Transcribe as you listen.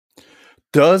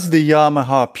Does the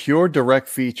Yamaha Pure Direct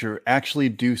feature actually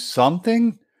do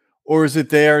something? Or is it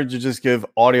there to just give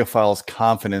audiophiles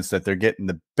confidence that they're getting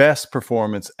the best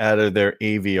performance out of their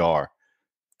AVR?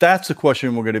 That's a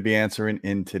question we're going to be answering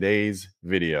in today's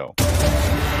video.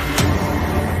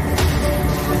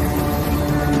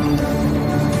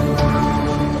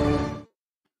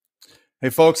 Hey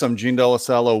folks, I'm Gene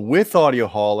Delasallo with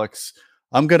Audioholics.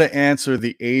 I'm going to answer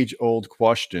the age-old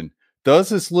question. Does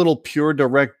this little Pure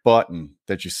Direct button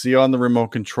that you see on the remote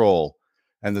control,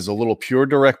 and there's a little Pure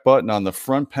Direct button on the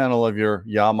front panel of your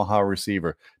Yamaha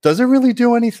receiver, does it really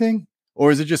do anything?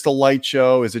 Or is it just a light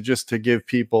show? Is it just to give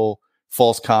people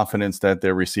false confidence that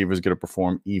their receiver is going to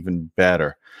perform even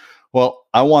better? Well,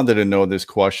 I wanted to know this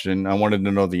question. I wanted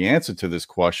to know the answer to this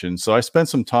question. So I spent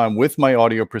some time with my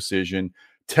Audio Precision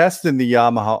testing the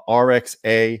Yamaha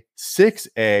RX-A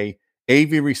 6A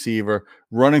AV receiver,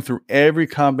 running through every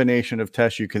combination of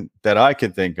tests that I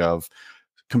could think of,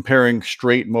 comparing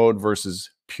straight mode versus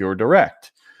Pure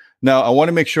Direct. Now, I want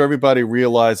to make sure everybody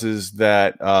realizes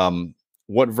that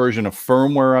what version of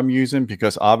firmware I'm using,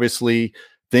 because obviously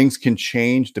things can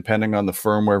change depending on the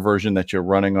firmware version that you're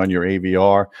running on your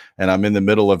AVR. And I'm in the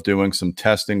middle of doing some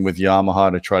testing with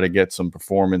Yamaha to try to get some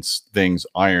performance things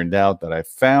ironed out that I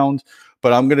found.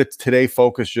 But I'm going to today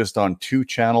focus just on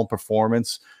two-channel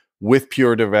performance with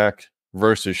Pure Direct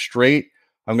versus straight.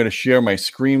 I'm going to share my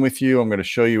screen with you. I'm going to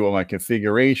show you my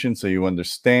configuration so you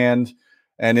understand.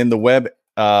 And in the web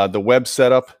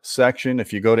setup section,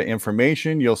 if you go to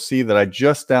information, you'll see that I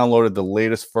just downloaded the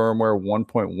latest firmware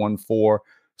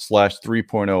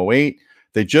 1.14/3.08.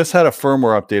 They just had a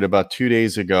firmware update about 2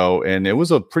 days ago, and it was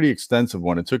a pretty extensive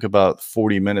one. It took about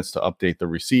 40 minutes to update the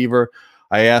receiver.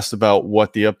 I asked about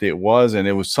what the update was, and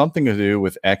it was something to do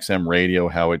with XM radio,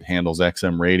 how it handles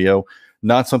XM radio.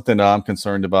 Not something that I'm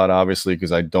concerned about, obviously,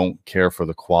 because I don't care for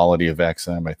the quality of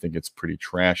XM. I think it's pretty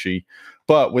trashy.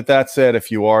 But with that said, if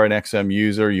you are an XM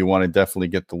user, you want to definitely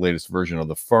get the latest version of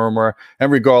the firmware. And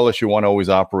regardless, you want to always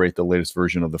operate the latest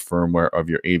version of the firmware of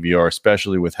your AVR,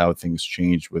 especially with how things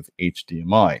change with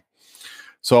HDMI.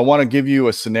 So I want to give you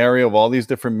a scenario of all these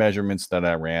different measurements that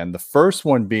I ran. The first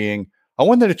one being, I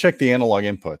wanted to check the analog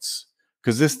inputs,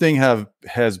 because this thing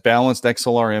has balanced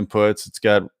XLR inputs. It's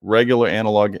got regular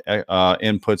analog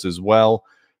inputs as well.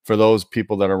 For those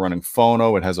people that are running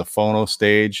phono, it has a phono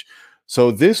stage. So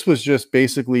this was just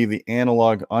basically the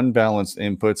analog unbalanced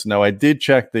inputs. Now, I did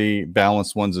check the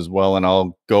balanced ones as well, and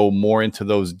I'll go more into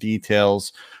those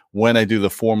details when I do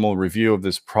the formal review of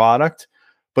this product.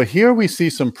 But here we see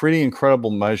some pretty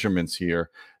incredible measurements here.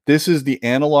 This is the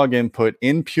analog input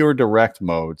in Pure Direct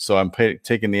mode. So I'm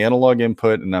taking the analog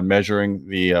input and I'm measuring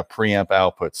the preamp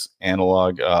outputs,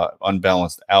 analog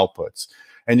unbalanced outputs.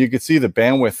 And you can see the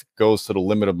bandwidth goes to the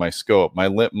limit of my scope. My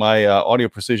Audio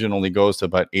Precision only goes to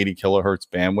about 80 kilohertz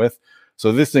bandwidth.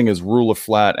 So this thing is ruler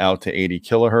flat out to 80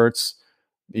 kilohertz.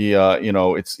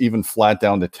 It's even flat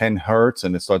down to 10 hertz,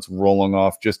 and it starts rolling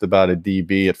off just about a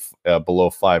dB at below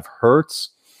 5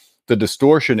 hertz. The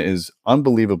distortion is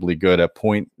unbelievably good at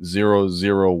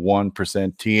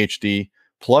 0.001% THD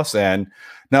plus N.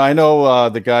 Now, I know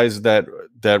the guys that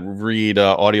read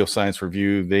Audio Science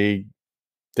Review, they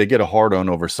get a hard-on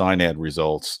over SINAD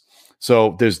results.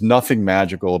 So there's nothing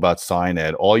magical about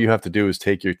SINAD. All you have to do is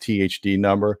take your THD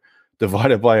number,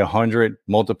 divide it by 100,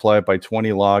 multiply it by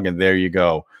 20 log, and there you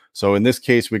go. So in this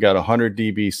case, we got 100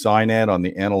 dB SINAD on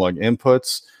the analog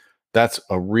inputs. That's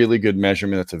a really good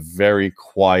measurement. That's a very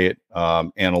quiet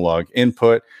analog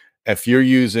input. If you're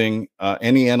using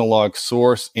any analog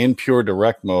source in Pure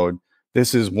Direct mode,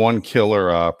 this is one killer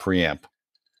preamp.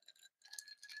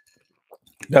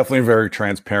 Definitely very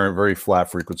transparent, very flat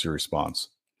frequency response.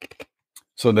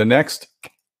 So the next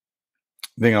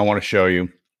thing I want to show you,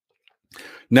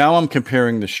 now I'm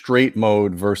comparing the straight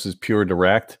mode versus Pure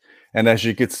Direct. And as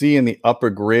you can see in the upper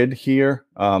grid here,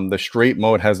 the straight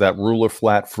mode has that ruler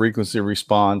flat frequency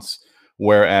response,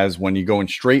 whereas when you go in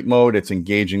straight mode, it's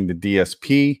engaging the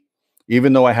DSP.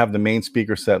 Even though I have the main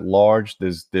speaker set large,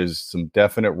 there's some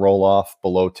definite roll-off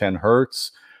below 10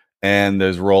 hertz, and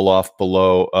there's roll-off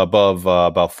above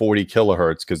about 40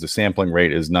 kilohertz, because the sampling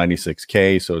rate is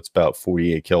 96K, so it's about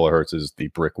 48 kilohertz is the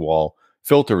brick wall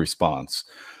filter response.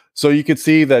 So you can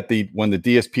see that when the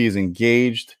DSP is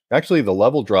engaged, actually the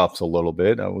level drops a little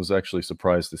bit. I was actually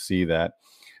surprised to see that.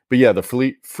 But yeah,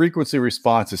 the frequency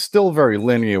response is still very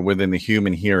linear within the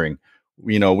human hearing.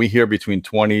 We hear between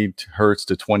 20 hertz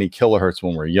to 20 kilohertz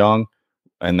when we're young,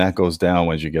 and that goes down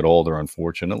as you get older,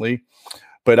 unfortunately.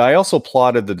 But I also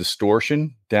plotted the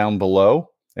distortion down below,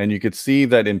 and you could see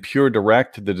that in Pure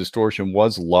Direct, the distortion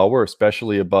was lower,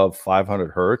 especially above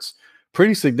 500 hertz,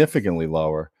 pretty significantly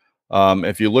lower.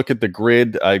 If you look at the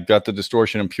grid, I got the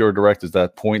distortion in pure direct is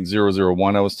that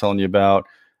 0.001 I was telling you about.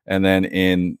 And then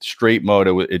in straight mode,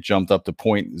 it jumped up to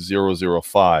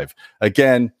 0.005.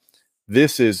 Again,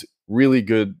 this is really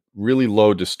good, really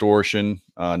low distortion,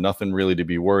 nothing really to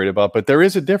be worried about. But there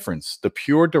is a difference. The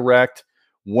pure direct,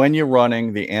 when you're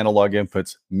running the analog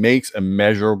inputs, makes a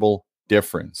measurable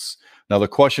difference. Now, the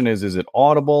question is it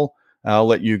audible? I'll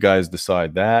let you guys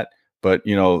decide that. But,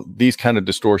 you know, these kind of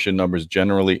distortion numbers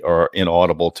generally are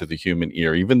inaudible to the human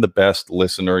ear. Even the best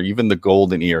listener, even the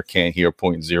golden ear can't hear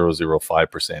 0.005%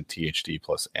 THD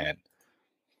plus N.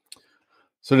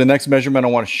 So the next measurement I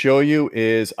want to show you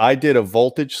is I did a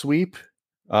voltage sweep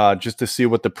just to see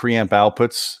what the preamp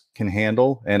outputs can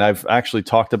handle. And I've actually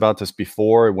talked about this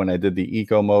before when I did the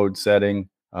eco mode setting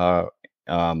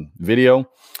video.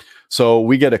 So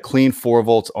we get a clean 4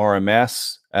 volts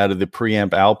RMS out of the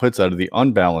preamp outputs. Out of the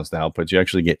unbalanced outputs, you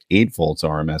actually get 8 volts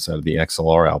RMS out of the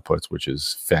XLR outputs, which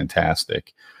is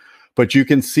fantastic. But you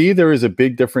can see there is a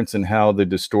big difference in how the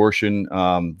distortion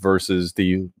versus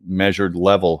the measured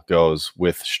level goes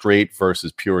with straight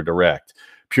versus pure direct.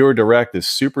 Pure direct is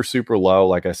super, super low.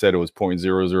 Like I said, it was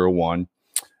 0.001.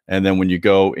 And then when you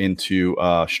go into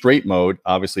straight mode,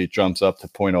 obviously it jumps up to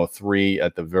 0.03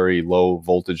 at the very low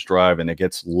voltage drive, and it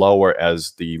gets lower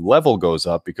as the level goes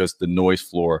up because the noise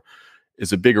floor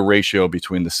is a bigger ratio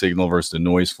between the signal versus the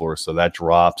noise floor. So that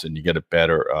drops and you get a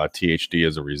better THD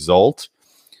as a result.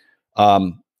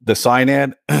 The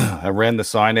SINAD, I ran the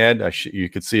SINAD. You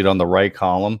could see it on the right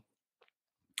column.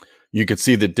 You could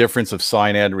see the difference of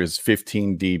SINAD is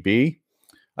 15 dB.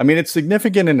 I mean, it's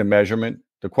significant in the measurement.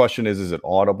 The question is it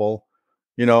audible?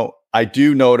 You know, I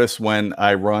do notice when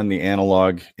I run the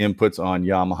analog inputs on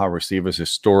Yamaha receivers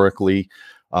historically,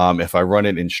 if I run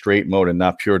it in straight mode and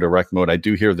not pure direct mode, I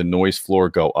do hear the noise floor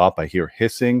go up. I hear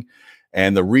hissing.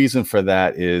 And the reason for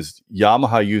that is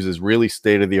Yamaha uses really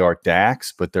state-of-the-art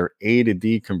DACs, but their A to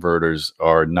D converters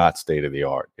are not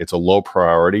state-of-the-art. It's a low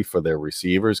priority for their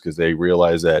receivers because they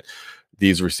realize that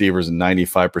these receivers,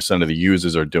 95% of the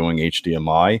users are doing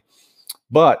HDMI.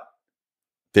 But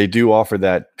they do offer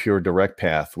that pure direct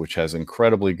path, which has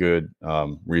incredibly good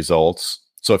results.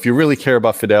 So if you really care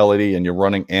about fidelity and you're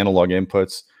running analog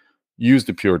inputs, use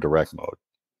the pure direct mode.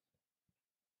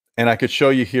 And I could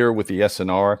show you here with the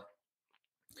SNR.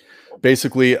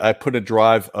 Basically, I put a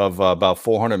drive of about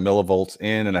 400 millivolts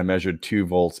in and I measured 2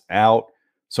 volts out.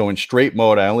 So in straight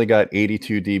mode, I only got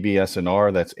 82 dB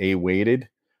SNR. That's A weighted.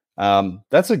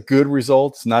 That's a good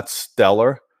result. It's not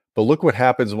stellar. But look what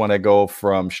happens when I go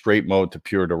from straight mode to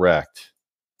pure direct.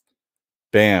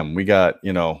 Bam, we got,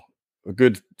 you know, a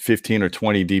good 15 or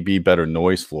 20 dB better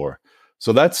noise floor.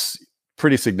 So that's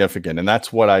pretty significant. And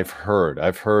that's what I've heard.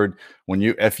 I've heard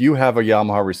if you have a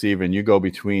Yamaha receiver and you go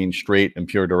between straight and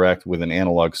pure direct with an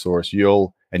analog source,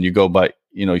 you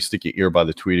stick your ear by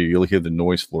the tweeter, you'll hear the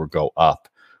noise floor go up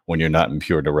when you're not in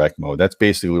pure direct mode. That's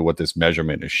basically what this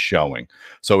measurement is showing.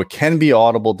 So it can be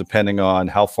audible depending on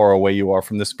how far away you are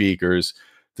from the speakers,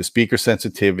 the speaker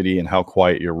sensitivity, and how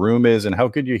quiet your room is, and how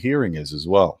good your hearing is as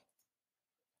well.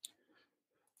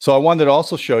 So I wanted to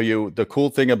also show you the cool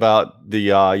thing about the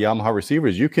Yamaha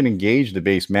receivers. You can engage the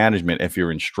bass management if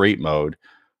you're in straight mode.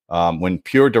 When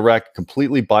pure direct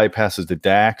completely bypasses the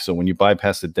DAC, so when you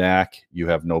bypass the DAC, you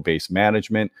have no bass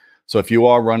management. So if you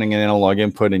are running an analog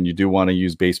input and you do want to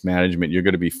use bass management, you're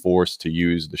going to be forced to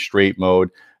use the straight mode.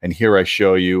 And here I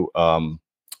show you,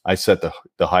 I set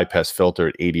the high pass filter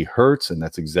at 80 Hertz, and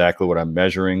that's exactly what I'm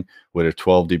measuring with a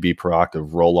 12 dB per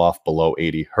octave roll off below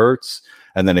 80 Hertz.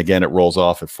 And then again, it rolls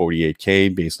off at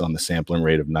 48K based on the sampling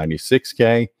rate of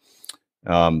 96K.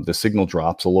 The signal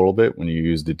drops a little bit when you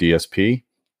use the DSP,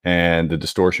 and the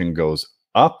distortion goes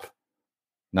up.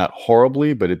 Not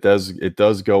horribly, but it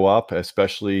does go up,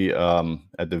 especially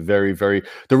at the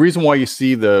the reason why you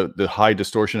see the high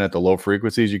distortion at the low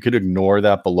frequencies, you could ignore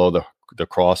that below the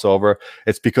crossover.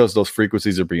 It's because those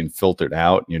frequencies are being filtered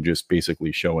out and you're just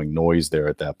basically showing noise there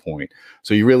at that point.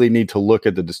 So you really need to look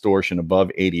at the distortion above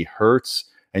 80 Hertz,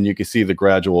 and you can see the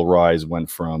gradual rise went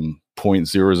from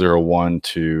 0.001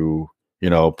 to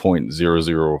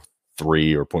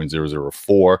 0.003 or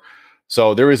 0.004.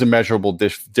 So there is a measurable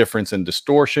difference in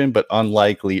distortion, but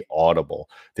unlikely audible.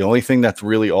 The only thing that's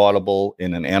really audible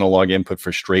in an analog input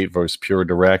for straight versus pure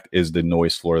direct is the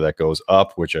noise floor that goes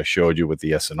up, which I showed you with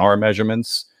the SNR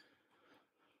measurements.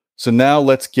 So now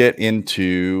let's get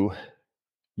into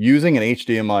using an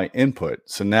HDMI input.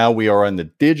 So now we are on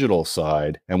the digital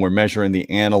side and we're measuring the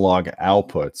analog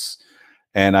outputs.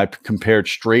 And I compared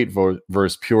straight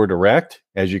versus pure direct.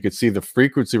 As you can see, the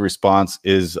frequency response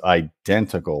is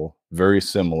identical, very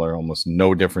similar, almost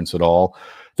no difference at all.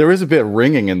 There is a bit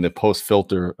ringing in the post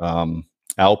filter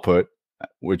output,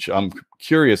 which I'm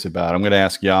curious about. I'm going to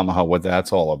ask Yamaha what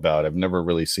that's all about. I've never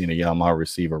really seen a Yamaha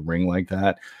receiver ring like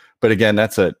that. But again,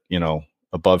 that's at, you know,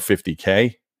 above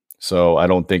 50K. So I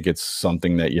don't think it's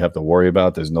something that you have to worry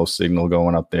about. There's no signal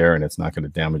going up there, and it's not going to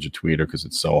damage a tweeter because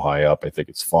it's so high up. I think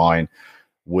it's fine.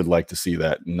 Would like to see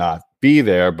that not be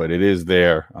there, but it is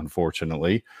there,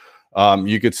 unfortunately.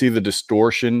 You could see the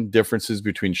distortion differences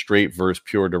between straight versus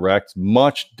pure direct,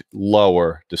 much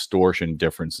lower distortion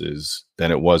differences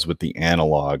than it was with the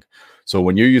analog. So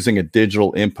when you're using a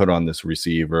digital input on this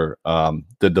receiver,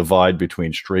 the divide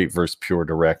between straight versus pure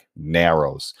direct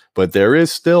narrows, but there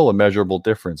is still a measurable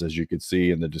difference, as you can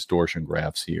see in the distortion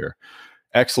graphs here.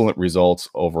 Excellent results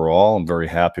overall. I'm very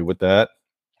happy with that.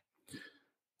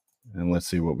 And let's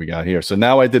see what we got here. So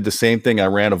now I did the same thing. I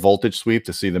ran a voltage sweep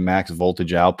to see the max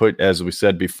voltage output. As we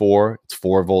said before, it's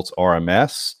 4 volts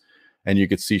RMS. And you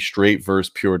could see straight versus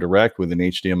pure direct with an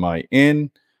HDMI in.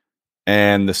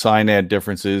 And the SINAD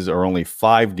differences are only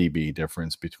 5 dB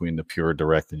difference between the pure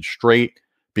direct and straight.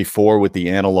 Before, with the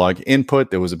analog input,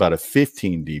 there was about a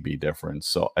 15 dB difference.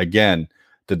 So again,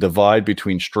 the divide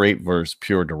between straight versus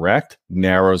pure direct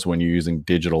narrows when you're using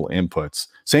digital inputs.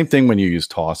 Same thing when you use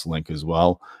Toslink as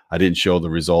well. I didn't show the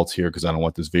results here because I don't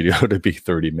want this video to be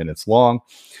 30 minutes long.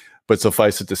 But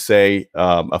suffice it to say,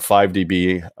 a 5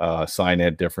 dB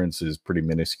SINAD difference is pretty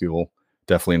minuscule.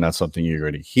 Definitely not something you're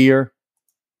going to hear.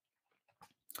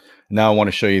 Now I want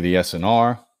to show you the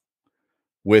SNR.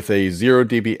 With a 0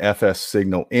 dB FS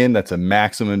signal in, that's a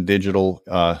maximum digital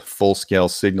full-scale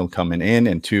signal coming in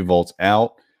and 2 volts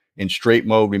out. In straight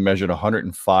mode, we measured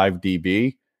 105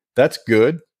 dB. That's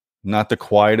good. Not the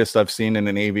quietest I've seen in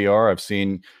an AVR. I've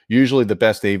seen usually the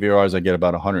best AVRs, I get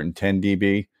about 110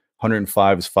 dB.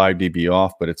 105 is 5 dB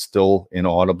off, but it's still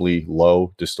inaudibly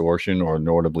low distortion or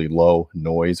inaudibly low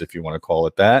noise, if you want to call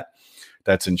it that.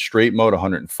 That's in straight mode,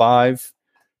 105.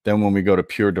 Then when we go to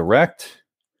pure direct,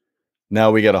 now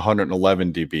we get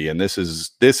 111 dB, and this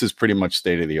is pretty much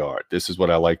state of the art. This is what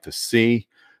I like to see.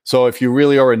 So if you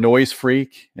really are a noise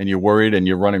freak and you're worried and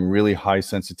you're running really high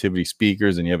sensitivity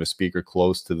speakers and you have a speaker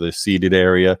close to the seated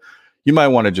area, you might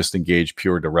want to just engage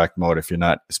pure direct mode if you're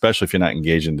not, especially if you're not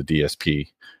engaging the DSP.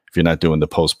 If you're not doing the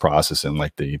post-processing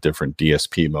like the different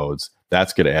DSP modes,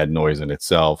 that's going to add noise in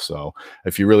itself. So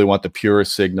if you really want the pure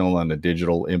signal on the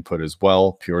digital input as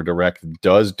well, pure direct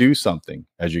does do something.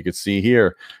 As you can see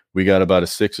here, we got about a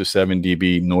 6 or 7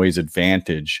 dB noise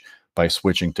advantage by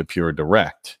switching to pure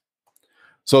direct.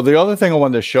 So the other thing I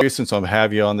wanted to show you, since I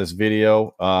have you on this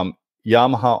video,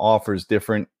 Yamaha offers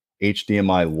different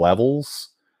HDMI levels,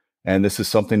 and this is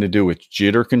something to do with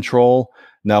jitter control.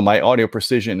 Now, my Audio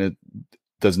Precision, it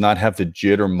does not have the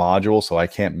jitter module, so I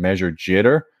can't measure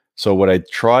jitter. So what I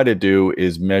try to do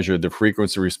is measure the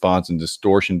frequency response and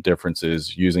distortion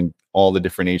differences using all the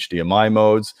different HDMI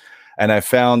modes. And I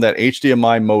found that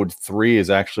HDMI mode 3 is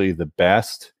actually the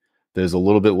best. There's a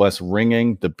little bit less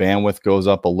ringing. The bandwidth goes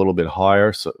up a little bit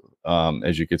higher, so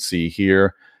as you can see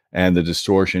here, and the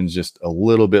distortion is just a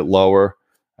little bit lower.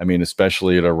 I mean,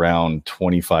 especially at around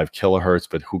 25 kilohertz,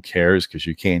 but who cares because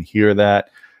you can't hear that.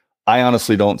 I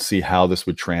honestly don't see how this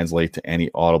would translate to any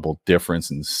audible difference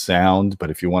in sound, but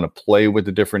if you want to play with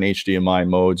the different HDMI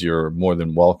modes, you're more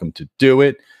than welcome to do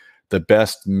it. The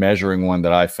best measuring one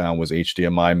that I found was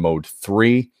HDMI mode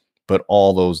 3, but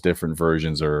all those different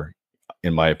versions are,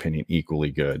 in my opinion, equally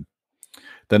good.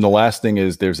 Then the last thing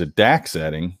is there's a DAC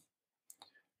setting,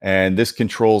 and this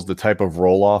controls the type of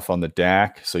roll-off on the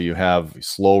DAC. So you have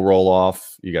slow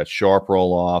roll-off, you got sharp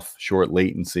roll-off, short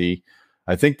latency.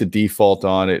 I think the default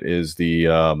on it is the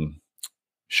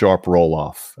sharp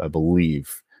roll-off, I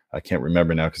believe. I can't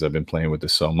remember now because I've been playing with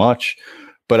this so much.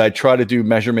 But I try to do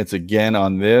measurements again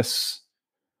on this,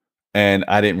 and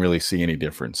I didn't really see any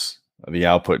difference. The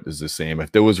output is the same.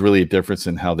 If there was really a difference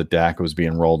in how the DAC was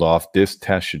being rolled off, this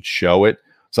test should show it.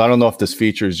 So I don't know if this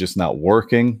feature is just not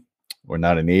working or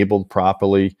not enabled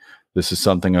properly. This is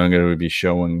something I'm going to be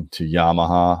showing to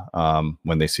Yamaha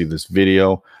when they see this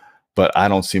video. But I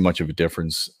don't see much of a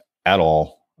difference at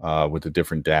all with the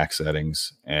different DAC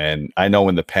settings. And I know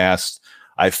in the past,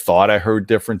 I thought I heard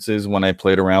differences when I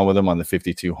played around with them on the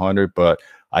 5200, but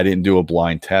I didn't do a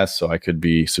blind test, so I could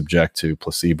be subject to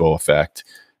placebo effect,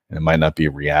 and it might not be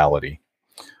reality.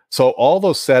 So all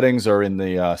those settings are in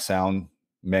the sound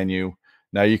menu.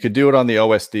 Now you could do it on the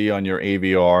OSD on your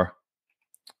AVR,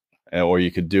 or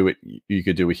you could do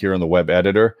it here on the web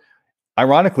editor.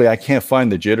 Ironically, I can't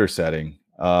find the jitter setting.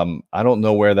 I don't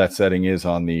know where that setting is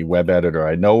on the web editor.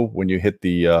 I know when you hit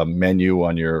the menu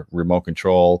on your remote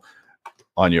control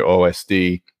on your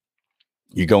OSD,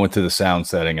 you go into the sound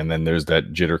setting, and then there's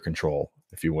that jitter control.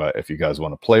 If you guys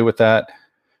want to play with that,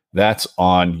 that's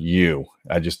on you.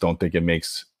 I just don't think it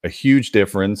makes a huge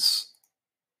difference.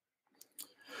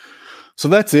 So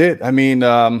that's it. I mean,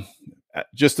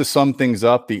 just to sum things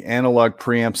up, the analog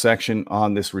preamp section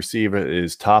on this receiver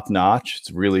is top notch.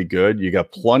 It's really good. You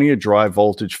got plenty of drive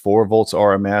voltage, 4 volts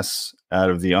RMS out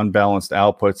of the unbalanced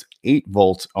outputs, 8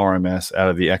 volts RMS out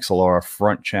of the XLR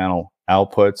front channel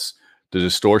outputs. The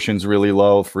distortion's really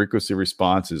low. Frequency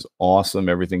response is awesome.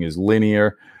 Everything is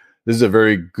linear. This is a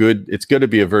very good, it's going to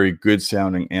be a very good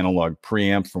sounding analog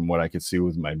preamp from what I could see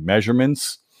with my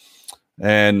measurements.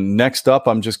 And next up,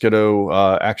 I'm just going to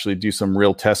actually do some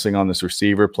real testing on this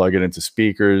receiver, plug it into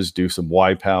speakers, do some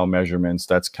YPOW measurements.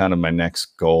 That's kind of my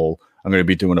next goal. I'm going to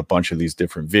be doing a bunch of these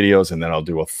different videos, and then I'll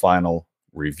do a final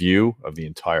review of the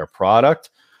entire product.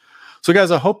 So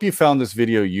guys, I hope you found this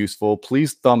video useful.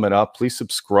 Please thumb it up. Please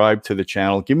subscribe to the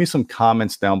channel. Give me some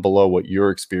comments down below what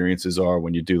your experiences are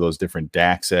when you do those different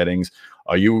DAC settings.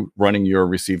 Are you running your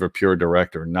receiver pure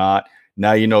direct or not?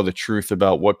 Now you know the truth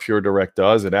about what pure direct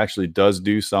does. It actually does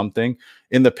do something.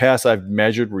 In the past, I've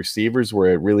measured receivers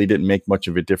where it really didn't make much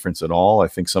of a difference at all. I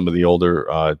think some of the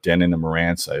older Denon and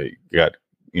Marantz, I got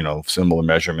similar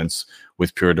measurements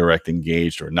with pure direct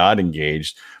engaged or not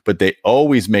engaged, but they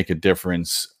always make a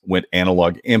difference with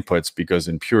analog inputs, because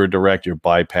in pure direct you're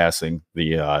bypassing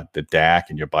the DAC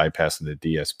and you're bypassing the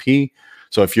DSP.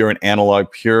 So if you're an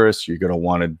analog purist, you're going to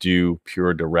want to do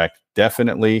pure direct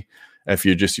definitely. If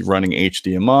you're just running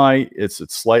HDMI, it's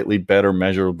slightly better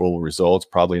measurable results,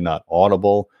 probably not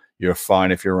audible. You're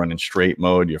fine if you're running straight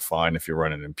mode. You're fine if you're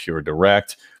running in pure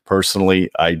direct.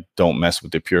 Personally, I don't mess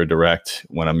with the pure direct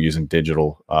when I'm using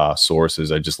digital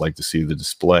sources. I just like to see the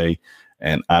display,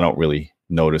 and I don't really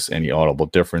notice any audible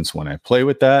difference when I play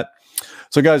with that.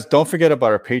 So guys, don't forget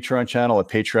about our Patreon channel at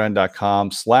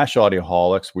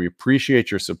patreon.com/audioholics. We appreciate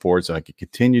your support so I can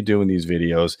continue doing these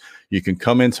videos. You can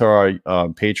come into our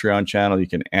Patreon channel. You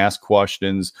can ask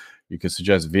questions. You can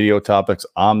suggest video topics.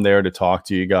 I'm there to talk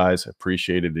to you guys.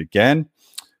 Appreciate it again.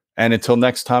 And until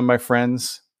next time, my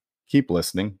friends, keep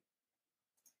listening.